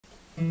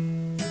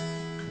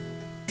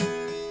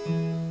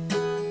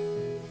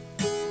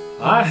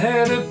I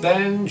had a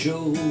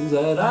banjo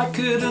that I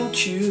couldn't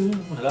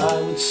tune, and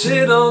I would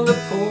sit on the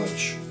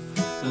porch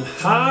and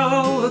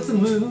howl at the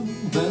moon.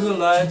 When the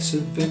lights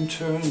had been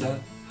turned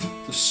out,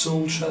 the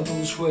soul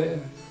travels where,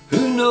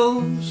 who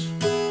knows?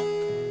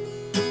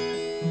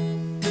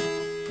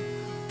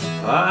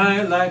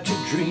 I like to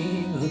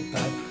dream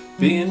about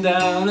being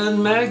down at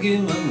Maggie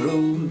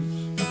Monroe's.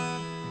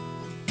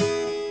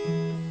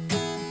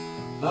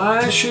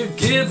 I should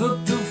give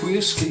up the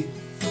whiskey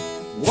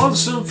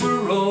once and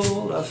for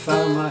all. I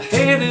found my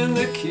head in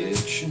the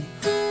kitchen,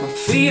 my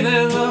feet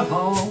in the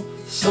hall.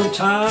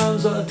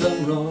 Sometimes I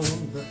done wrong,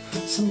 but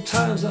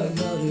sometimes I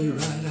got it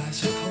right, I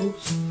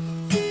suppose.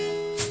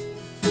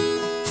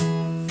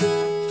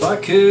 If I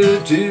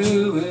could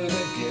do it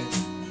again,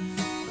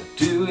 I'd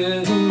do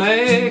it in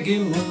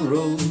Maggie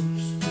Monroe's.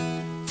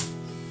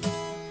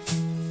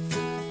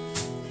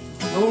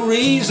 No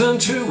reason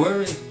to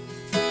worry,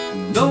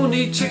 no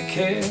need to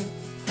care.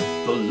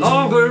 The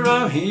longer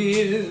I'm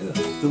here,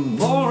 the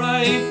more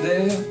I ain't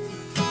there.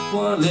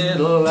 What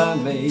little I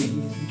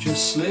made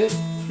just slipped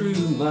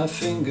through my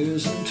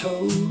fingers and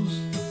toes.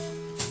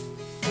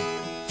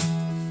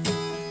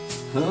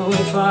 Oh,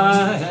 if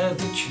I had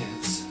the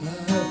chance,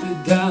 I'd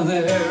be down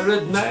there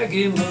at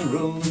Maggie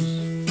Monroe's,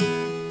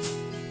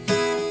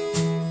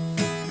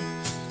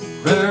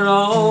 where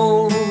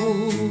all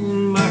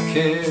my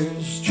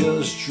cares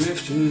just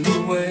drifted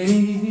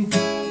away.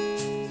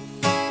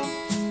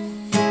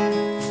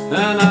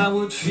 And I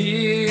would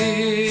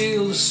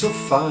feel so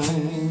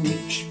fine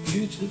each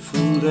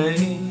beautiful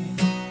day.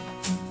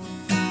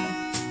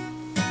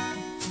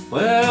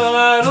 Well,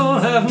 I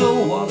don't have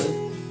no wallet,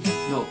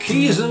 no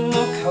keys and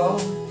no car.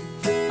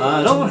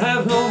 I don't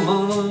have no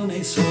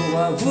money, so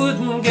I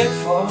wouldn't get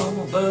far.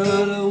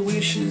 But a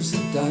wish is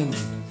a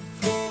diamond,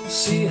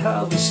 see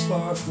how it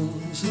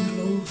sparkles and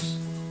glows.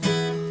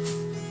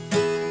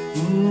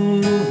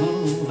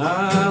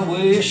 I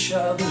wish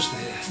I was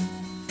there,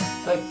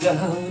 like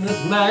down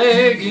at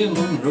Maggie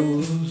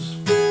Monroe's.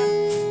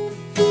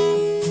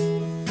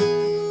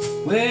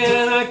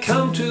 When I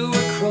come to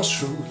a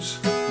crossroads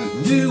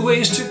with new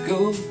ways to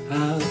go,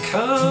 how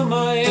come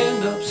I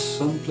end up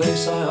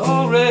someplace I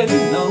already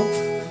know?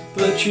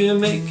 But you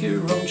make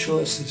your own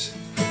choices,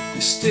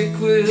 you stick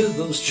with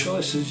those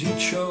choices you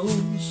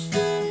chose.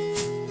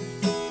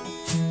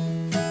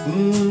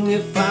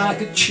 If I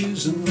could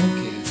choose them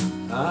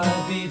again,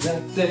 I'd be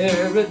back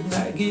there at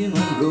Maggie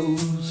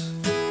Monroe's,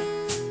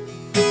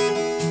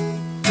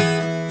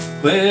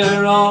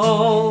 where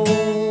all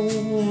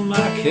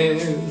my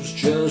cares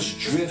just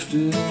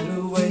drifted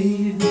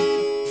away.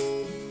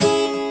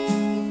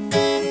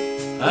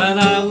 And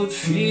I would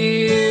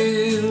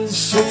feel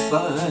so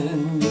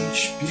fine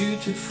each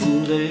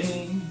beautiful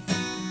day.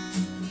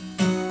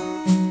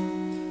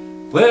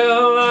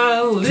 Well,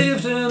 I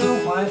lived in a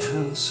White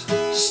House,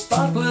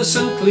 spotless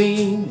and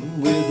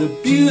clean, with a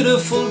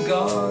beautiful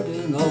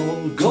garden,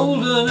 all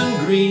golden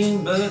and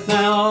green. But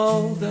now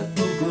all that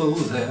will grow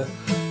there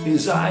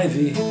is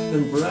ivy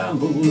and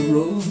bramble and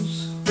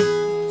rose.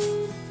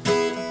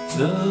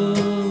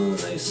 No,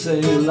 they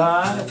say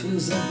life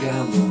is a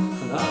gamble,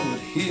 and I would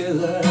hear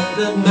that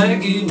at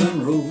Maggie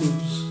Monroe's.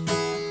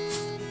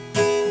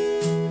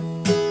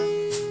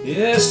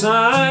 Yes,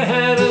 I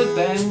had a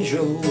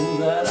banjo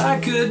that I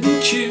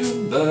couldn't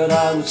tune, but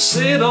I would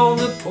sit on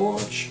the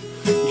porch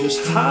and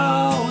just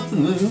howl at the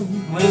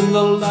moon. When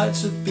the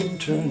lights have been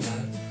turned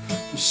out,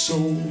 the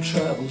soul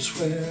travels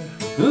where,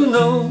 who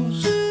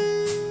knows?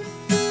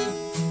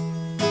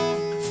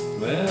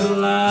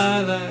 Well,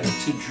 I like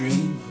to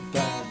dream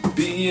about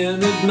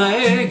being at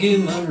Maggie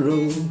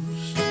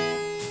Monroe's.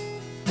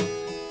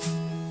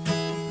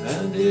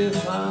 And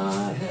if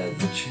I had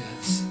the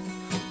chance,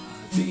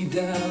 I'd be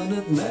down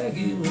at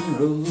Maggie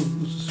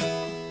Monroe's.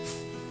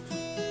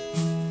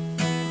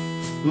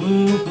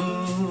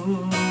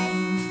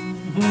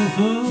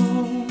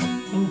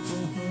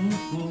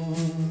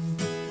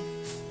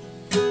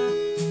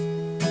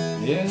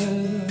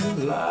 Yeah,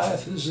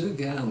 life is a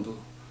gamble,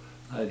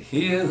 I'd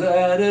hear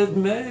that at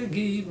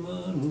Maggie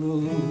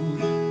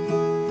Monroe.